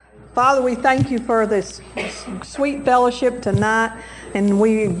Father, we thank you for this sweet fellowship tonight, and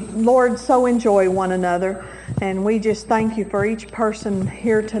we, Lord, so enjoy one another. And we just thank you for each person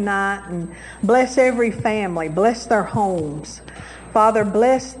here tonight, and bless every family, bless their homes. Father,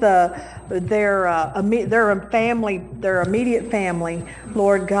 bless their family, their immediate family,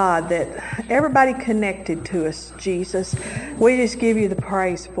 Lord God, that everybody connected to us, Jesus. We just give you the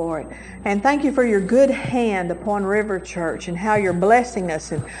praise for it. And thank you for your good hand upon River Church and how you're blessing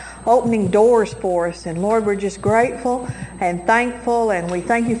us and opening doors for us. And Lord, we're just grateful and thankful, and we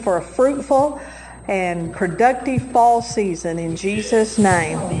thank you for a fruitful and productive fall season in Jesus'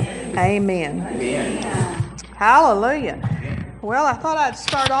 name. Amen. Amen. Hallelujah. Well, I thought I'd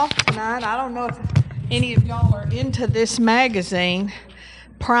start off tonight. I don't know if any of y'all are into this magazine,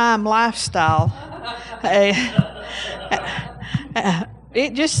 Prime Lifestyle.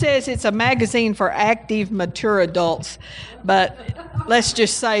 It just says it's a magazine for active, mature adults, but let's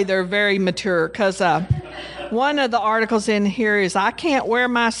just say they're very mature, because one of the articles in here is, I can't wear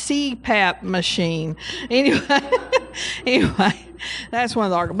my CPAP machine. Anyway, that's one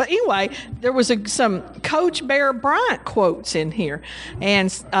of the articles. But anyway, there was some Coach Bear Bryant quotes in here. And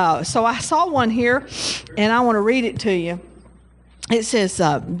so I saw one here, and I want to read it to you. It says,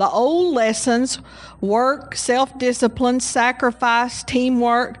 the old lessons, work, self-discipline, sacrifice,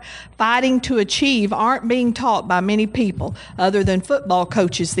 teamwork, fighting to achieve, aren't being taught by many people other than football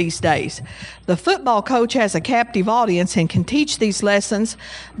coaches these days. The football coach has a captive audience and can teach these lessons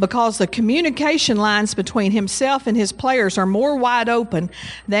because the communication lines between himself and his players are more wide open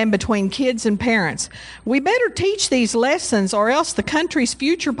than between kids and parents. We better teach these lessons, or else the country's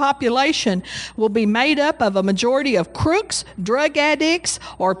future population will be made up of a majority of crooks, drug addicts,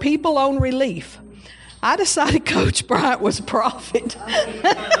 or people on relief. I decided Coach Bryant was a prophet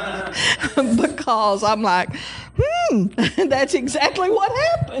because I'm like, that's exactly what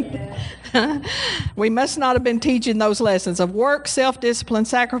happened. We must not have been teaching those lessons of work, self-discipline,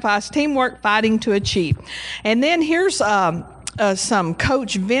 sacrifice, teamwork, fighting to achieve. And then here's some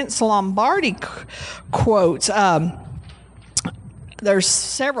Coach Vince Lombardi quotes. There's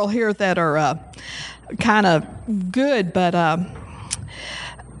several here that are kind of good, but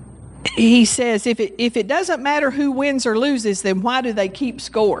he says, if it doesn't matter who wins or loses, then why do they keep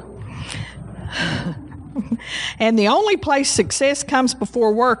score? And the only place success comes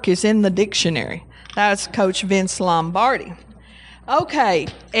before work is in the dictionary. That's Coach Vince Lombardi. Okay,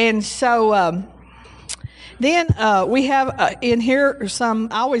 and so then we have in here some,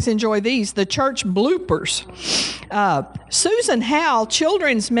 I always enjoy these, the church bloopers. Susan Howell,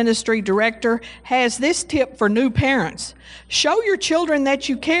 Children's Ministry Director, has this tip for new parents. Show your children that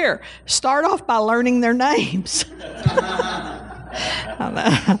you care. Start off by learning their names.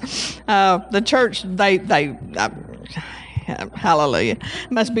 The church, they hallelujah.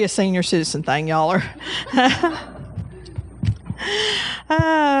 Must be a senior citizen thing, y'all are.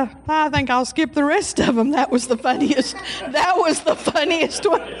 I think I'll skip the rest of them. That was the funniest. That was the funniest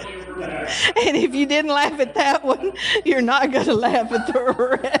one. And if you didn't laugh at that one, you're not going to laugh at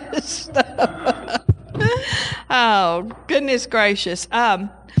the rest. Oh, goodness gracious.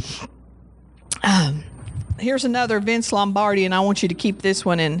 Here's another Vince Lombardi, and I want you to keep this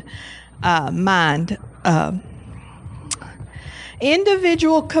one in mind.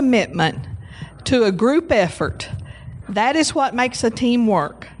 Individual commitment to a group effort. That is what makes a team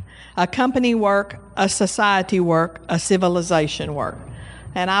work, a company work, a society work, a civilization work.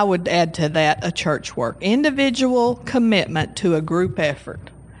 And I would add to that a church work. Individual commitment to a group effort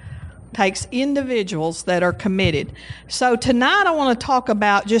takes individuals that are committed. So tonight I want to talk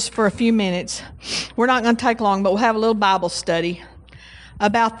about, just for a few minutes, we're not going to take long, but we'll have a little Bible study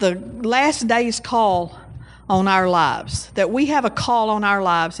about the last days call on our lives, that we have a call on our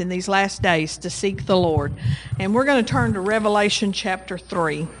lives in these last days to seek the Lord. And we're going to turn to Revelation chapter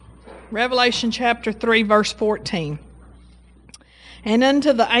 3. Revelation chapter 3, verse 14. And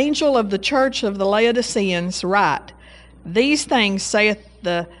unto the angel of the church of the Laodiceans write, these things saith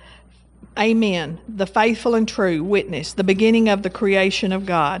the Amen, the faithful and true witness, the beginning of the creation of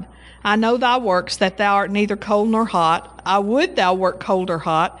God. I know thy works, that thou art neither cold nor hot. I would thou wert cold or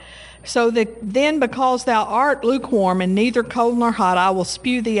hot. So that then, because thou art lukewarm and neither cold nor hot, I will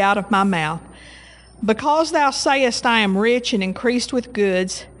spew thee out of my mouth. Because thou sayest, I am rich and increased with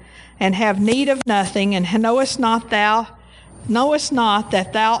goods, and have need of nothing, and knowest not that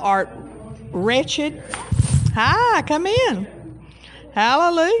thou art wretched. Hi, come in.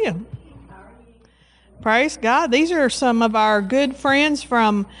 Hallelujah. Praise God. These are some of our good friends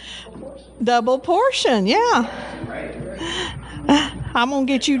from Double Portion. Yeah. I'm gonna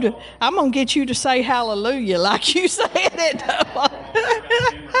get you to say hallelujah like you said it.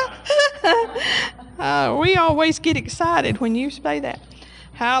 We always get excited when you say that.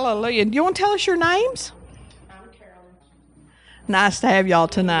 Hallelujah. Do you want to tell us your names? I'm Carolyn. Nice to have y'all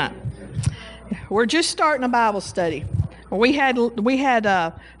tonight. We're just starting a Bible study. We had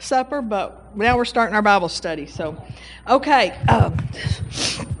supper, but now we're starting our Bible study. So, okay.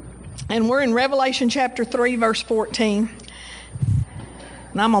 And we're in Revelation chapter 3, verse 14.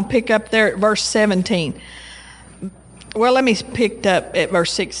 And I'm going to pick up there at verse 17. Well, let me pick up at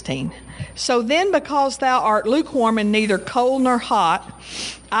verse 16. So then, because thou art lukewarm and neither cold nor hot,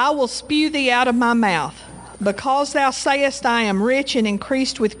 I will spew thee out of my mouth. Because thou sayest, I am rich and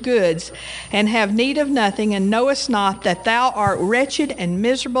increased with goods, and have need of nothing, and knowest not that thou art wretched and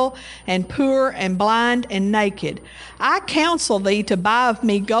miserable, and poor, and blind, and naked. I counsel thee to buy of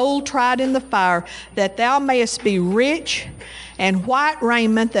me gold tried in the fire, that thou mayest be rich, and white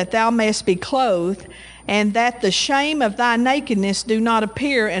raiment, that thou mayest be clothed, and that the shame of thy nakedness do not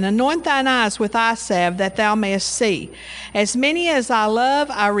appear, and anoint thine eyes with eye salve, that thou mayest see. As many as I love,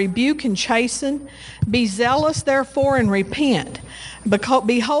 I rebuke and chasten. Be zealous, therefore, and repent. Because,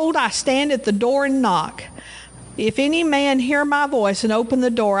 behold, I stand at the door and knock. If any man hear my voice and open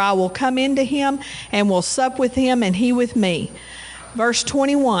the door, I will come into him, and will sup with him, and he with me. Verse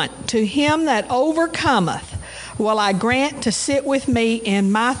 21, to him that overcometh will I grant to sit with me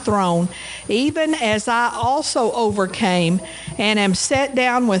in my throne, even as I also overcame, and am set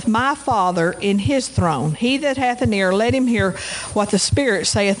down with my Father in his throne. He that hath an ear, let him hear what the Spirit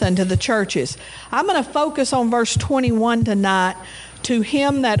saith unto the churches. I'm going to focus on verse 21 tonight, to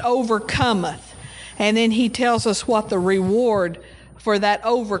him that overcometh. And then he tells us what the reward for that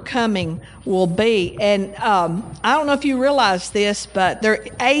overcoming will be. And I don't know if you realize this, but there are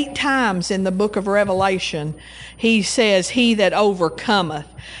 8 times in the book of Revelation he says, he that overcometh.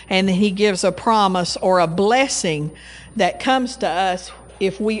 And then he gives a promise or a blessing that comes to us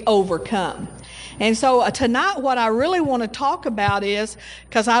if we overcome. And so tonight what I really want to talk about is,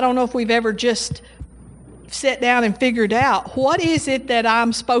 because I don't know if we've ever just sat down and figured out, what is it that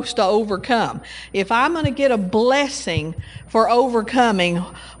I'm supposed to overcome? If I'm going to get a blessing for overcoming,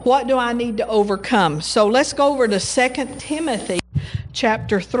 what do I need to overcome? So let's go over to 2 Timothy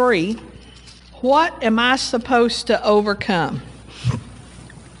chapter 3. What am I supposed to overcome?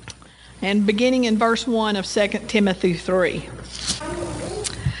 And beginning in verse 1 of 2 Timothy 3.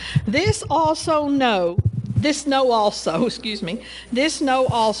 This know also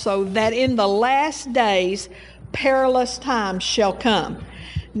that in the last days perilous times shall come.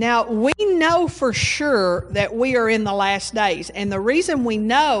 Now, we know for sure that we are in the last days. And the reason we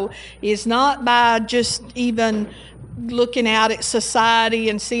know is not by just even looking out at society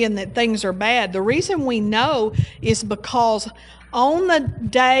and seeing that things are bad. The reason we know is because on the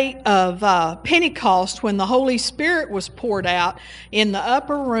day of Pentecost, when the Holy Spirit was poured out in the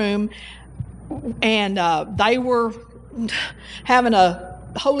upper room, and they were having a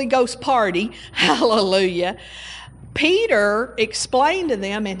Holy Ghost party, hallelujah, Peter explained to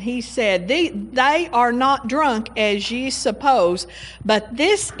them, and he said, they are not drunk as ye suppose, but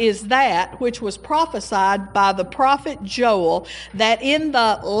this is that which was prophesied by the prophet Joel, that in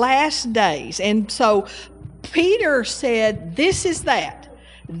the last days. And so Peter said, this is that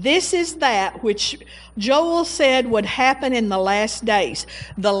which Joel said would happen in the last days.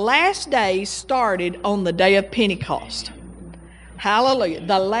 The last days started on the day of Pentecost. Hallelujah.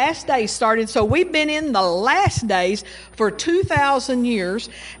 The last days started. So we've been in the last days for 2,000 years,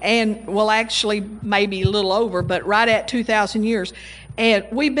 and well, actually maybe a little over, but right at 2,000 years. And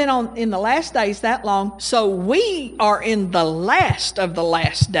we've been in the last days that long, so we are in the last of the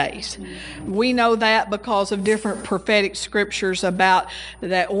last days. We know that because of different prophetic scriptures about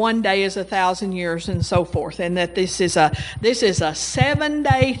that one day is 1,000 years and so forth, and that this is a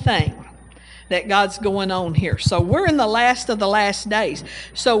 7-day thing that God's going on here. So we're in the last of the last days.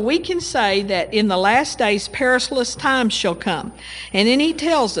 So we can say that in the last days perilous times shall come. And then he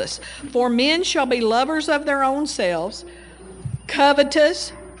tells us, for men shall be lovers of their own selves,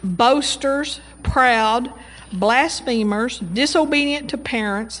 covetous, boasters, proud, blasphemers, disobedient to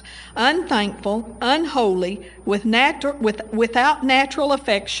parents, unthankful, unholy, without natural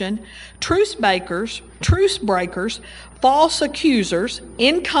affection, truce breakers, false accusers,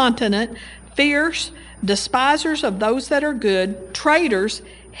 incontinent, fierce, despisers of those that are good, traitors,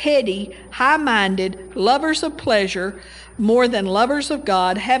 heady, high-minded, lovers of pleasure more than lovers of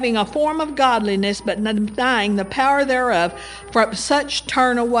God, having a form of godliness, but denying the power thereof, from such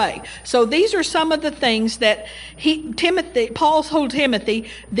turn away. So these are some of the things that Paul told Timothy,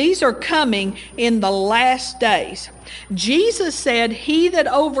 these are coming in the last days. Jesus said, he that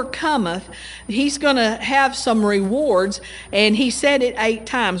overcometh, he's going to have some rewards, and he said it 8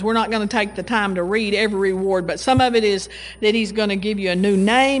 times. We're not going to take the time to read every reward, but some of it is that he's going to give you a new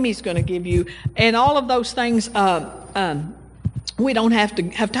name, he's going to give you, and all of those things, we don't have to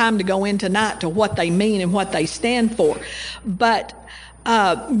have time to go in tonight to what they mean and what they stand for. But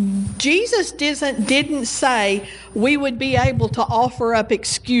Jesus didn't say we would be able to offer up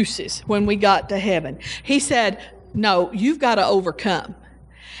excuses when we got to heaven. He said, no, you've got to overcome.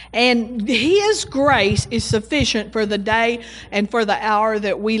 And His grace is sufficient for the day and for the hour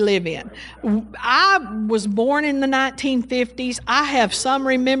that we live in. I was born in the 1950s. I have some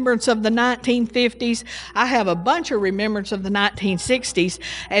remembrance of the 1950s. I have a bunch of remembrance of the 1960s.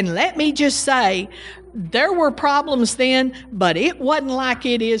 And let me just say, there were problems then, but it wasn't like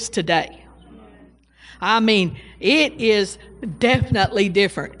it is today. I mean, it is definitely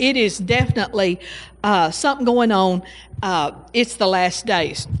different. It is definitely something going on. It's the last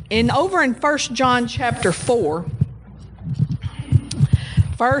days. And over in 1 John chapter 4,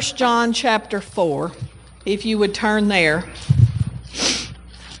 1 John chapter 4, if you would turn there,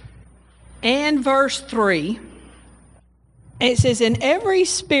 and verse 3, it says, in every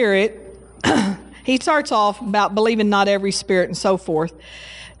spirit, he starts off about believing not every spirit and so forth.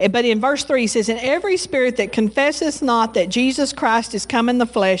 But in verse 3, he says, in every spirit that confesseth not that Jesus Christ is come in the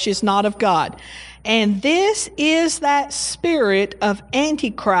flesh is not of God. And this is that spirit of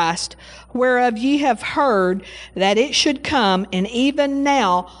Antichrist, whereof ye have heard that it should come, and even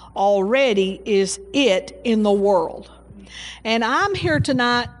now already is it in the world. And I'm here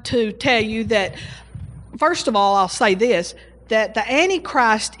tonight to tell you that, first of all, I'll say this, that the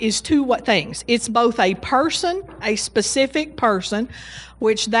Antichrist is two things. It's both a person, a specific person,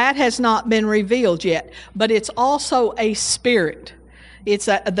 which that has not been revealed yet, but it's also a spirit.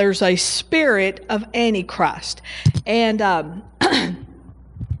 There's a spirit of Antichrist. And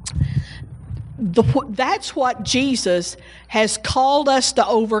that's what Jesus has called us to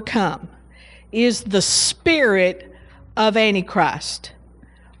overcome, is the spirit of Antichrist.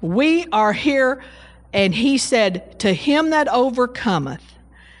 We are here, and he said, to him that overcometh,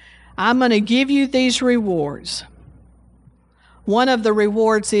 I'm going to give you these rewards. One of the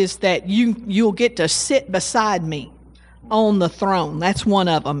rewards is that you'll get to sit beside me on the throne. That's one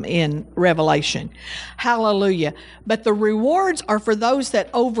of them in Revelation. Hallelujah. But the rewards are for those that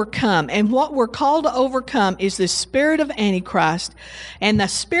overcome. And what we're called to overcome is the spirit of Antichrist. And the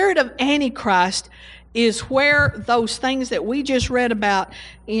spirit of Antichrist is where those things that we just read about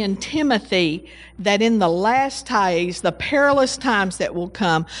in Timothy, that in the last days, the perilous times that will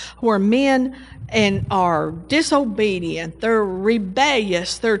come, where men are disobedient, they're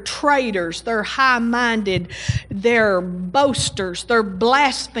rebellious, they're traitors, they're high-minded, they're boasters, they're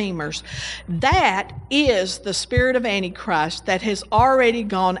blasphemers. That is the spirit of Antichrist that has already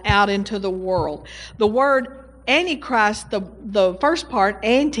gone out into the world. The word Antichrist, the first part,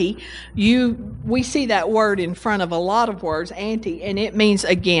 anti, we see that word in front of a lot of words, anti, and it means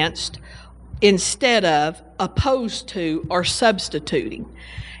against, instead of, opposed to, or substituting.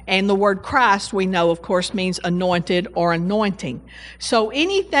 And the word Christ, we know, of course, means anointed or anointing. So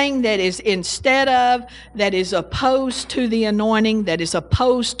anything that is instead of, that is opposed to the anointing, that is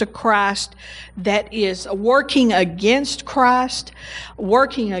opposed to Christ, that is working against Christ,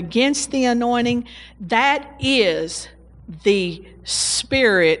 working against the anointing, that is the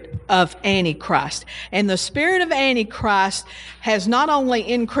spirit of Antichrist. And the spirit of Antichrist has not only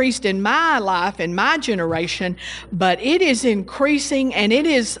increased in my life, in my generation, but it is increasing, and it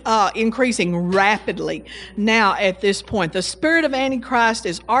is increasing rapidly now at this point. The spirit of Antichrist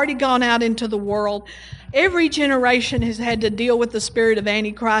has already gone out into the world. Every generation has had to deal with the spirit of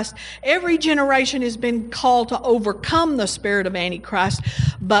Antichrist. Every generation has been called to overcome the spirit of Antichrist.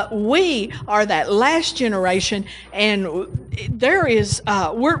 But we are that last generation, and there is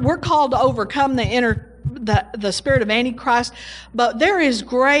we're called to overcome the spirit of Antichrist. But there is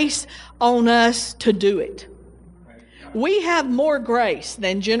grace on us to do it. We have more grace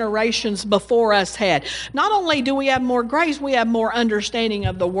than generations before us had. Not only do we have more grace, we have more understanding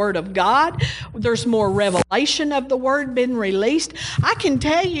of the Word of God. There's more revelation of the Word been released. I can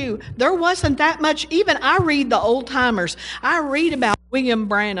tell you, there wasn't that much. Even I read the old timers. I read about William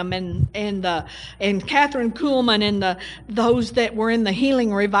Branham and Catherine Kuhlman and those that were in the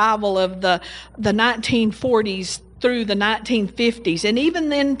healing revival of the 1940s through the 1950s, and even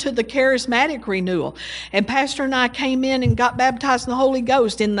then to the charismatic renewal. And Pastor and I came in and got baptized in the Holy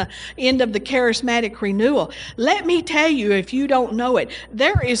Ghost in the end of the charismatic renewal. Let me tell you, if you don't know it,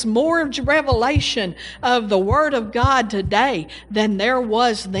 there is more revelation of the Word of God today than there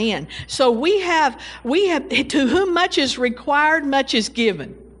was then. So we have to whom much is required, much is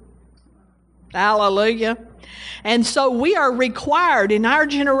given. Hallelujah. And so we are required in our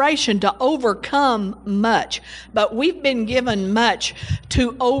generation to overcome much, but we've been given much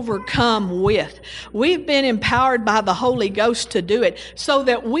to overcome with. We've been empowered by the Holy Ghost to do it, so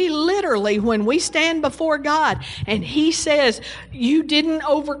that we literally, when we stand before God and He says, you didn't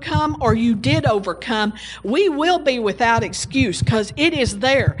overcome or you did overcome, we will be without excuse, because it is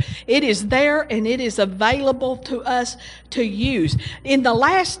there. It is there, and it is available to us to use. In the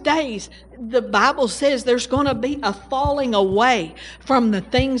last days, the Bible says there's going to be a falling away from the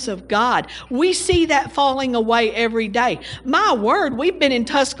things of God. We see that falling away every day. My word, we've been in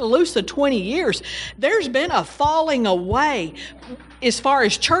Tuscaloosa 20 years. There's been a falling away as far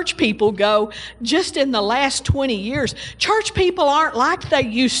as church people go just in the last 20 years. Church people aren't like they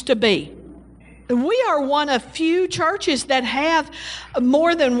used to be. We are one of few churches that have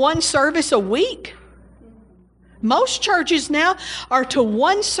more than one service a week. Most churches now are to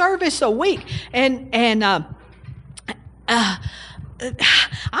one service a week. And I'm going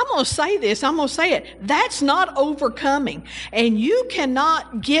to say this. I'm going to say it. That's not overcoming. And you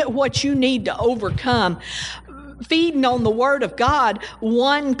cannot get what you need to overcome feeding on the Word of God,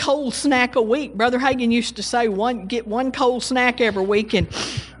 one cold snack a week. Brother Hagin used to say, get one cold snack every week,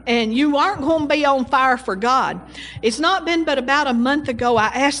 and you aren't going to be on fire for God. It's not been but about a month ago I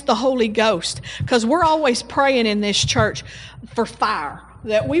asked the Holy Ghost, because we're always praying in this church for fire,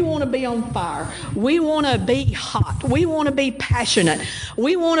 that we want to be on fire. We want to be hot. We want to be passionate.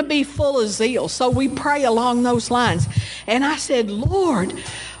 We want to be full of zeal. So we pray along those lines. And I said, Lord,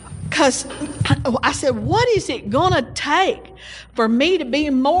 because I said, what is it going to take for me to be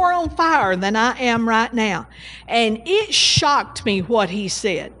more on fire than I am right now? And it shocked me what he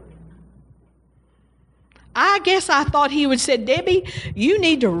said. I guess I thought he would say, Debbie, you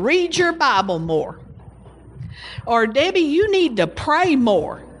need to read your Bible more. Or, Debbie, you need to pray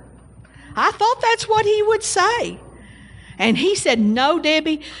more. I thought that's what he would say. And he said, no,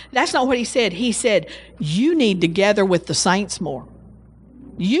 Debbie, that's not what he said. He said, you need to gather with the saints more.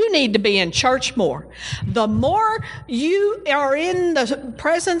 You need to be in church more. The more you are in the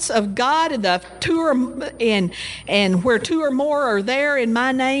presence of God, and where two or more are there in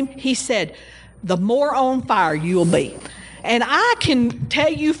my name, he said, the more on fire you'll be. And I can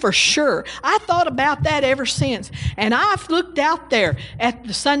tell you for sure, I thought about that ever since. And I've looked out there at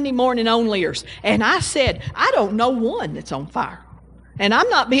the Sunday morning onlyers, and I said, I don't know one that's on fire. And I'm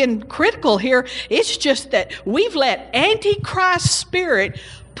not being critical here. It's just that we've let Antichrist's spirit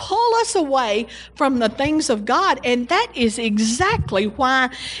pull us away from the things of God. And that is exactly why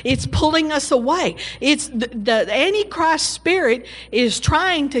it's pulling us away. It's the Antichrist spirit is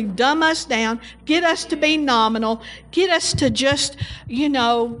trying to dumb us down, get us to be nominal, get us to just,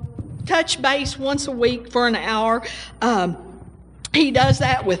 touch base once a week for an hour. He does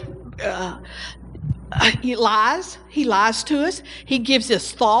that with... He lies to us. He gives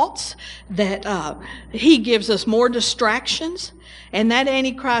us thoughts that he gives us more distractions, and that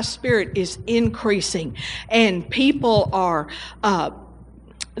Antichrist spirit is increasing. And people are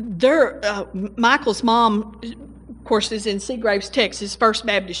Michael's mom, of course, is in Seagraves, Texas, First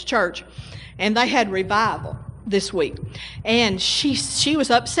Baptist Church, and they had revival this week. And she was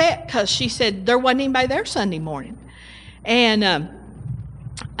upset because she said there wasn't anybody there Sunday morning, and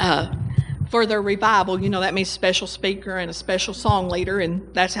for their revival, that means special speaker and a special song leader, and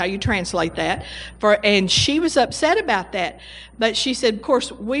that's how you translate that. And she was upset about that. But she said, of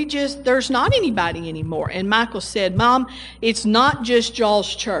course, there's not anybody anymore. And Michael said, Mom, it's not just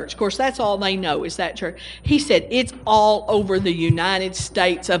y'all's church. Of course, that's all they know is that church. He said, it's all over the United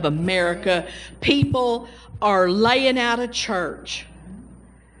States of America. People are laying out of church.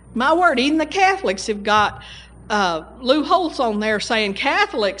 My word, even the Catholics have got Lou Holtz on there saying,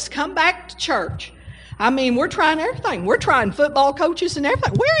 Catholics, come back to church. I mean, we're trying everything. We're trying football coaches and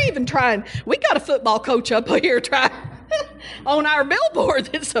everything. We're even trying, we got a football coach up here trying on our billboard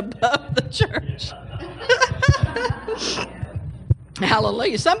that's above the church.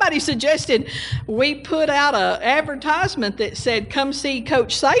 Hallelujah. Somebody suggested we put out an advertisement that said, come see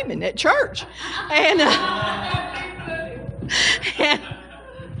Coach Saban at church. And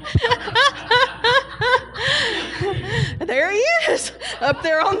there he is, up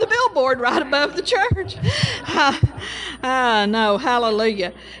there on the billboard right above the church. No,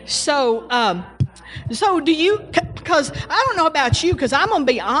 hallelujah. So do you, because I don't know about you, because I'm going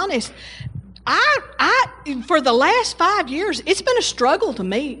to be honest. I for the last 5 years, it's been a struggle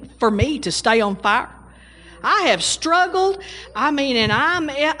for me to stay on fire. I have struggled. I mean, and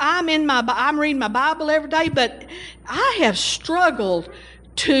I'm reading my Bible every day, but I have struggled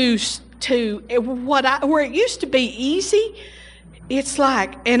to where it used to be easy. It's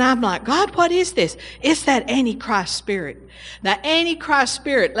like, and I'm like, God, what is this? It's that Antichrist spirit. The Antichrist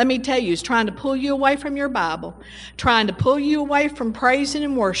spirit, let me tell you, is trying to pull you away from your Bible, trying to pull you away from praising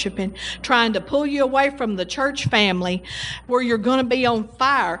and worshiping, trying to pull you away from the church family where you're going to be on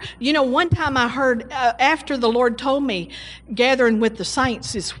fire. You know, one time I heard, after the Lord told me gathering with the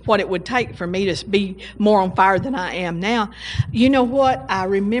saints is what it would take for me to be more on fire than I am now. You know what? I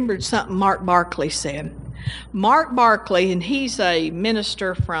remembered something Mark Barkley said. Mark Barkley, and he's a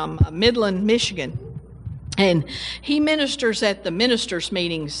minister from Midland, Michigan, and he ministers at the ministers'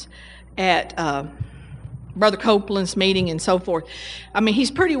 meetings at Brother Copeland's meeting and so forth. I mean,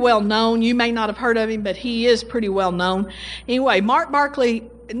 he's pretty well known. You may not have heard of him, but he is pretty well known. Anyway, Mark Barkley,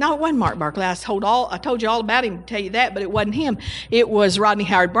 no, it wasn't Mark Barkley. I told you all about him to tell you that, but it wasn't him. It was Rodney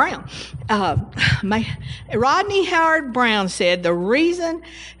Howard Brown. Rodney Howard Brown said the reason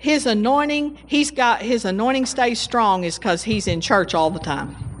his anointing stays strong is because he's in church all the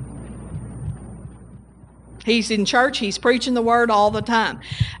time. He's in church, he's preaching the word all the time.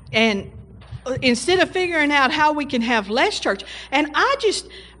 And instead of figuring out how we can have less church, and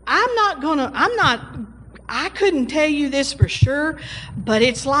I couldn't tell you this for sure, but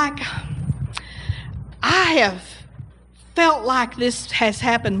it's like I have felt like this has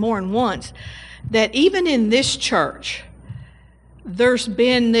happened more than once, that even in this church, there's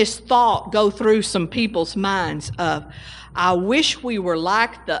been this thought go through some people's minds of, I wish we were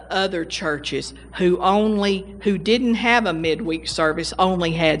like the other churches who didn't have a midweek service,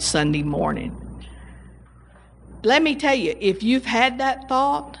 only had Sunday morning. Let me tell you, if you've had that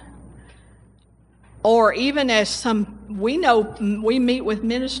thought, or even as we know, we meet with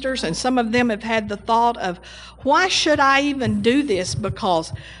ministers, and some of them have had the thought of, why should I even do this?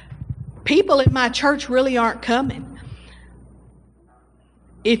 Because people at my church really aren't coming.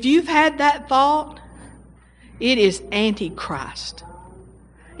 If you've had that thought, it is Antichrist.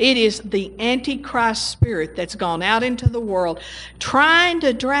 It is the Antichrist spirit that's gone out into the world trying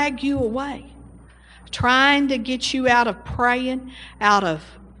to drag you away, trying to get you out of praying, out of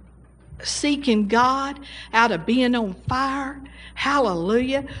seeking God, out of being on fire.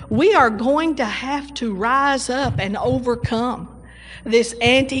 Hallelujah. We are going to have to rise up and overcome this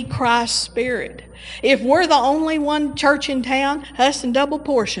Antichrist spirit. If we're the only one church in town, us and Double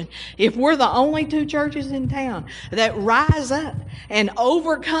Portion, if we're the only two churches in town that rise up and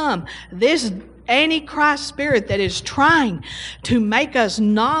overcome this Antichrist spirit that is trying to make us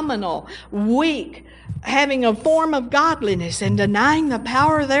nominal, weak, having a form of godliness and denying the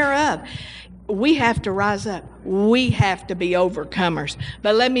power thereof, we have to rise up. We have to be overcomers.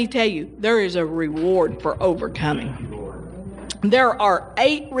 But let me tell you, there is a reward for overcoming. There are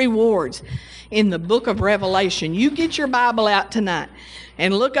 8 rewards in the book of Revelation. You get your Bible out tonight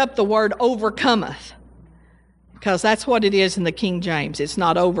and look up the word overcometh, because that's what it is in the King James. It's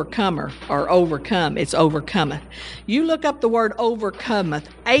not overcomer or overcome, it's overcometh. You look up the word overcometh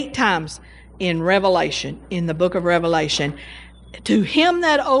 8 times in Revelation, in the book of Revelation. To him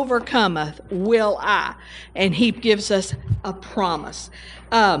that overcometh will I. And he gives us a promise.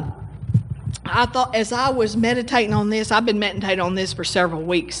 I thought, as I was meditating on this, I've been meditating on this for several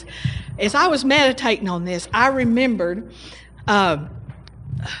weeks. As I was meditating on this, I remembered something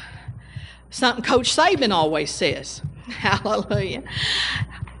Coach Saban always says. Hallelujah.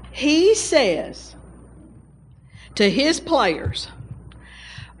 He says to his players,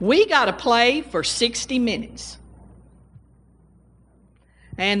 we got to play for 60 minutes.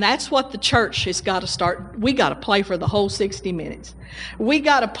 And that's what the church has got to start. We got to play for the whole 60 minutes. We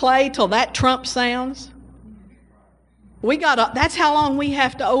got to play till that trump sounds. That's how long we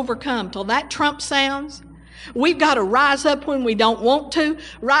have to overcome, till that trump sounds. We've got to rise up when we don't want to,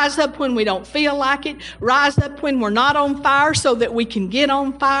 rise up when we don't feel like it, rise up when we're not on fire so that we can get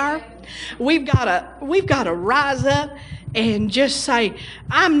on fire. We've got to rise up and just say,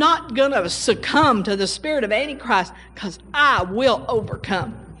 I'm not going to succumb to the spirit of Antichrist, because I will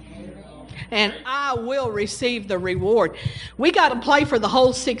overcome. And I will receive the reward. We got to play for the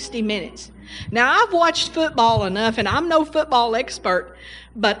whole 60 minutes. Now, I've watched football enough, and I'm no football expert,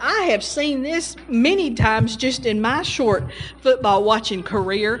 but I have seen this many times just in my short football watching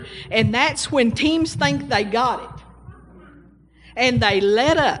career, and that's when teams think they got it. And they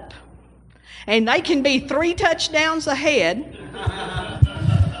let up. And they can be 3 touchdowns ahead.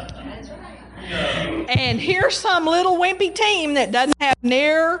 And here's some little wimpy team that doesn't have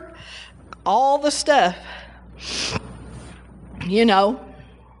near all the stuff. You know,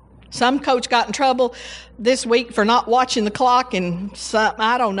 some coach got in trouble this week for not watching the clock and something,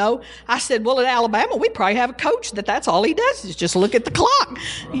 I don't know. I said, well, at Alabama, we probably have a coach that's all he does is just look at the clock,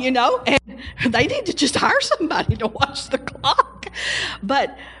 you know, and they need to just hire somebody to watch the clock.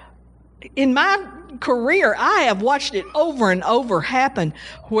 But in my career, I have watched it over and over happen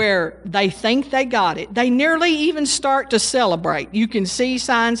where they think they got it. They nearly even start to celebrate. You can see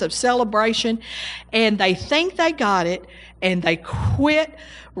signs of celebration, and they think they got it, and they quit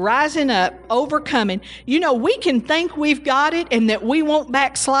rising up, overcoming. You know, we can think we've got it and that we won't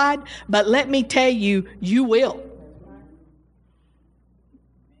backslide, but let me tell you, you will.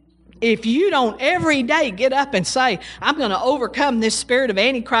 If you don't every day get up and say, I'm going to overcome this spirit of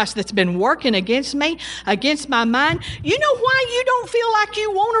Antichrist that's been working against me, against my mind. You know why you don't feel like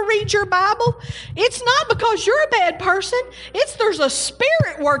you want to read your Bible? It's not because you're a bad person. It's there's a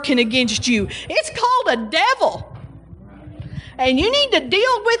spirit working against you. It's called a devil. And you need to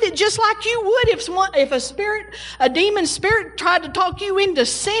deal with it just like you would if a demon spirit tried to talk you into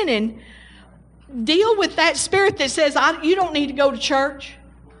sinning. Deal with that spirit that says, you don't need to go to church.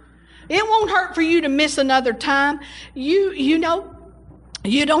 It won't hurt for you to miss another time. You know,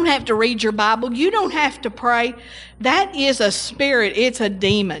 you don't have to read your Bible. You don't have to pray. That is a spirit. It's a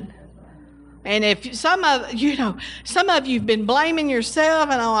demon. And if some of you've been blaming yourself,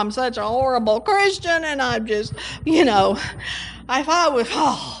 and I'm such a horrible Christian, and I'm just, if I was,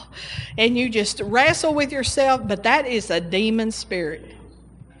 and you just wrestle with yourself, but that is a demon spirit.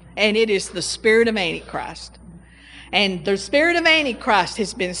 And it is the spirit of Antichrist. And the spirit of Antichrist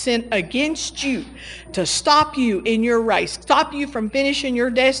has been sent against you to stop you in your race, stop you from finishing your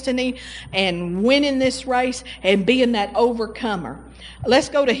destiny and winning this race and being that overcomer. Let's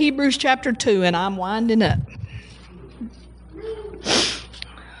go to Hebrews chapter 2, and I'm winding up.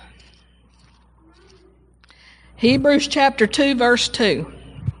 Hebrews chapter 2, verse 2.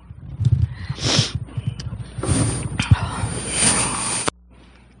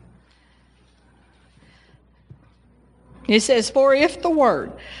 It says, for if the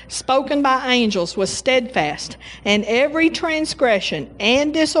word spoken by angels was steadfast, and every transgression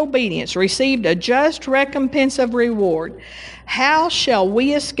and disobedience received a just recompense of reward, how shall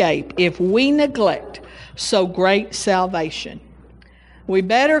we escape if we neglect so great salvation? We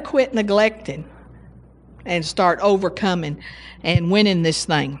better quit neglecting and start overcoming and winning this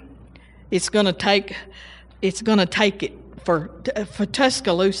thing. It's going to take it for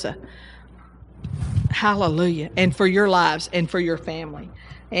Tuscaloosa. Hallelujah. And for your lives and for your family.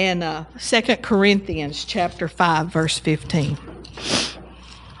 And 2 Corinthians chapter 5, verse 15.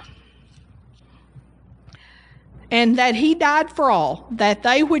 And that he died for all, that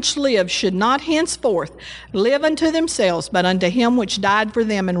they which live should not henceforth live unto themselves, but unto him which died for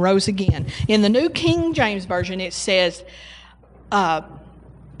them and rose again. In the New King James Version, it says,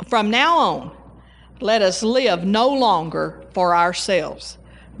 from now on, let us live no longer for ourselves,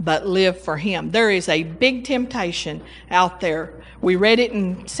 but live for him. There is a big temptation out there. We read it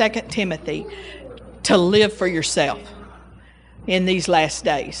in 2 Timothy, to live for yourself in these last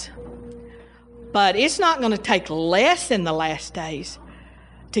days. But it's not going to take less in the last days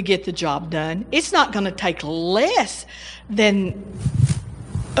to get the job done. It's not going to take less than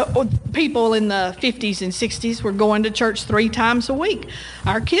people in the 50s and 60s were going to church 3 times a week.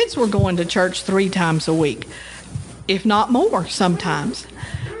 Our kids were going to church 3 times a week, if not more sometimes.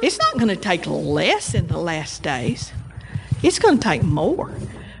 It's not going to take less in the last days. It's going to take more.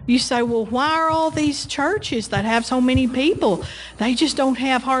 You say, well, why are all these churches that have so many people, they just don't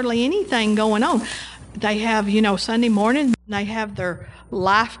have hardly anything going on? They have, Sunday morning, they have their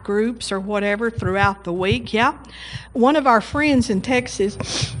life groups or whatever throughout the week. Yeah. One of our friends in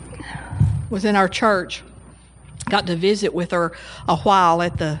Texas was in our church. Got to visit with her a while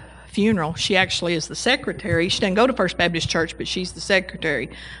at the funeral. She actually is the secretary. She doesn't go to First Baptist Church, but she's the secretary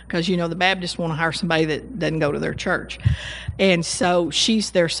because, the Baptists want to hire somebody that doesn't go to their church. And so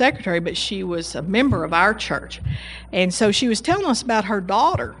she's their secretary, but she was a member of our church. And so she was telling us about her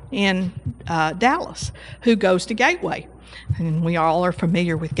daughter in Dallas who goes to Gateway. And we all are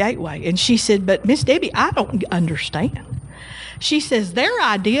familiar with Gateway. And she said, but Miss Debbie, I don't understand. She says their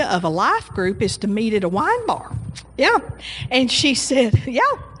idea of a life group is to meet at a wine bar. Yeah. And she said, yeah.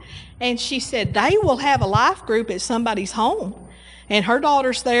 And she said, they will have a life group at somebody's home. And her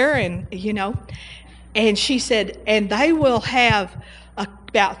daughter's there, and, and she said, and they will have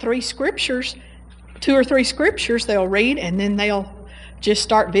about 2 or 3 scriptures they'll read, and then they'll just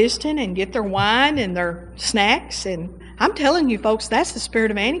start visiting and get their wine and their snacks. And I'm telling you, folks, that's the spirit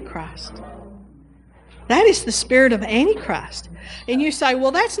of Antichrist. That is the spirit of Antichrist. And you say,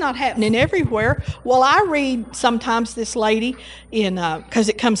 well, that's not happening everywhere. Well, I read sometimes this lady because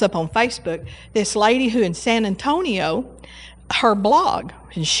it comes up on Facebook, this lady who in San Antonio, her blog,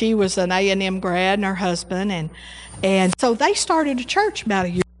 and she was an A&M grad and her husband, and so they started a church about a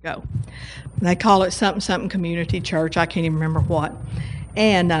year ago. They call it something community church. I can't even remember what.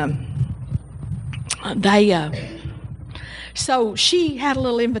 And so she had a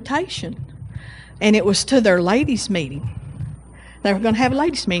little invitation, and it was to their ladies' meeting. They were going to have a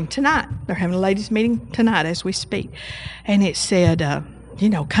ladies' meeting tonight. They're having a ladies' meeting tonight as we speak. And it said,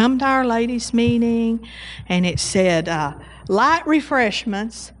 come to our ladies' meeting. And it said, light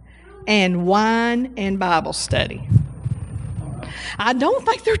refreshments and wine and Bible study. I don't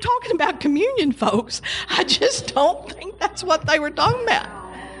think they're talking about communion, folks. I just don't think that's what they were talking about.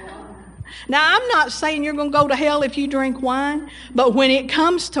 Now, I'm not saying you're going to go to hell if you drink wine, but when it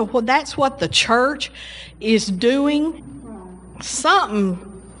comes to that's what the church is doing,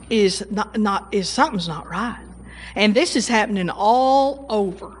 something's not right. And this is happening all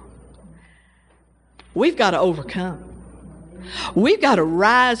over. We've got to overcome. We've got to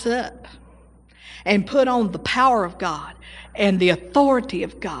rise up and put on the power of God and the authority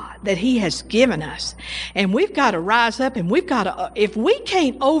of God that He has given us. And we've got to rise up, and we've got to, if we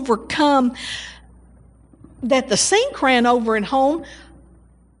can't overcome that the sink ran over at home,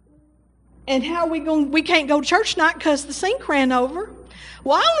 and how we can't go to church tonight because the sink ran over.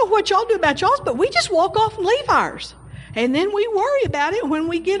 Well, I don't know what y'all do about y'all's, but we just walk off and leave ours. And then we worry about it when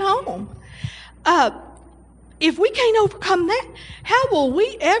we get home. If we can't overcome that, how will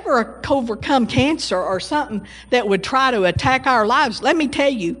we ever overcome cancer or something that would try to attack our lives? Let me tell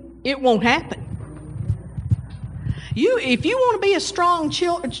you, it won't happen. If you want to be a strong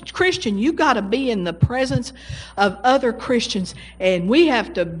Christian, you got to be in the presence of other Christians, and we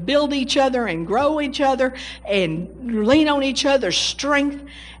have to build each other and grow each other and lean on each other's strength.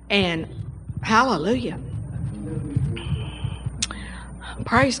 And hallelujah.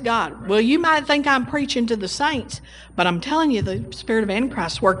 Praise God. Well, you might think I'm preaching to the saints, but I'm telling you, the spirit of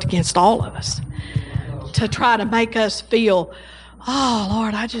Antichrist worked against all of us to try to make us feel, oh,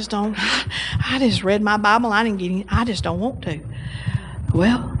 Lord, I just read my Bible. I just don't want to.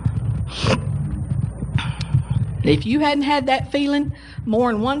 Well, if you hadn't had that feeling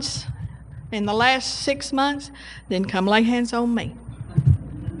more than once in the last 6 months, then come lay hands on me.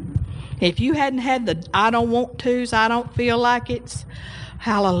 If you hadn't had the I don't want to's, I don't feel like it's,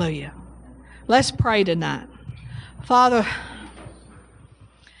 hallelujah. Let's pray tonight. Father,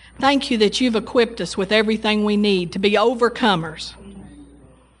 thank you that you've equipped us with everything we need to be overcomers.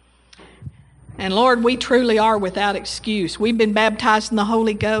 And Lord, we truly are without excuse. We've been baptized in the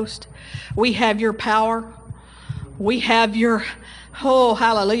Holy Ghost. We have your power. We have your, oh,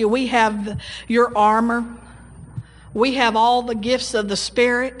 hallelujah, we have your armor. We have all the gifts of the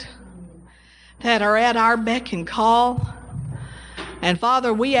Spirit that are at our beck and call. And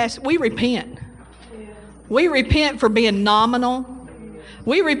Father, we repent. We repent for being nominal.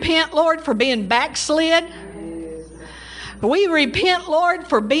 We repent, Lord, for being backslid. We repent, Lord,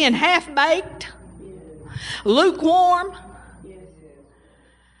 for being half-baked, lukewarm,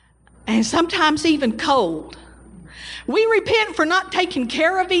 and sometimes even cold. We repent for not taking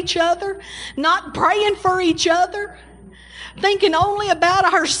care of each other, not praying for each other, thinking only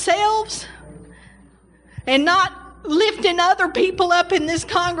about ourselves, and not lifting other people up in this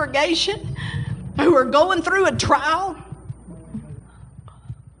congregation who are going through a trial.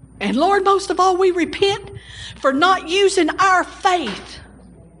 And Lord, most of all, we repent for not using our faith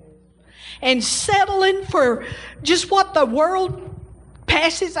and settling for just what the world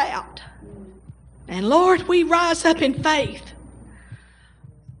passes out. And Lord, we rise up in faith,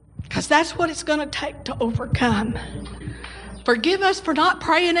 because that's what it's going to take to overcome. Forgive us for not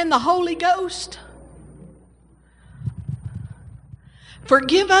praying in the Holy Ghost.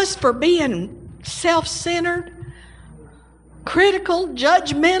 Forgive us for being self-centered, critical,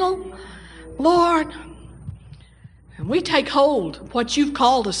 judgmental, Lord. And we take hold of what you've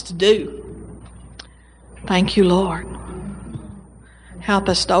called us to do. Thank you, Lord. Help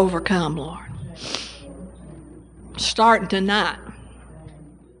us to overcome, Lord. Starting tonight.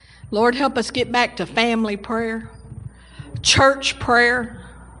 Lord, help us get back to family prayer, church prayer,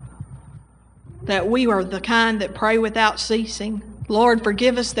 that we are the kind that pray without ceasing. Lord,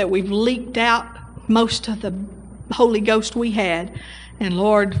 forgive us that we've leaked out most of the Holy Ghost we had. And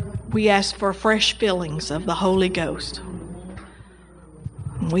Lord, we ask for fresh fillings of the Holy Ghost.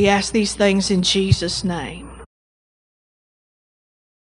 We ask these things in Jesus' name.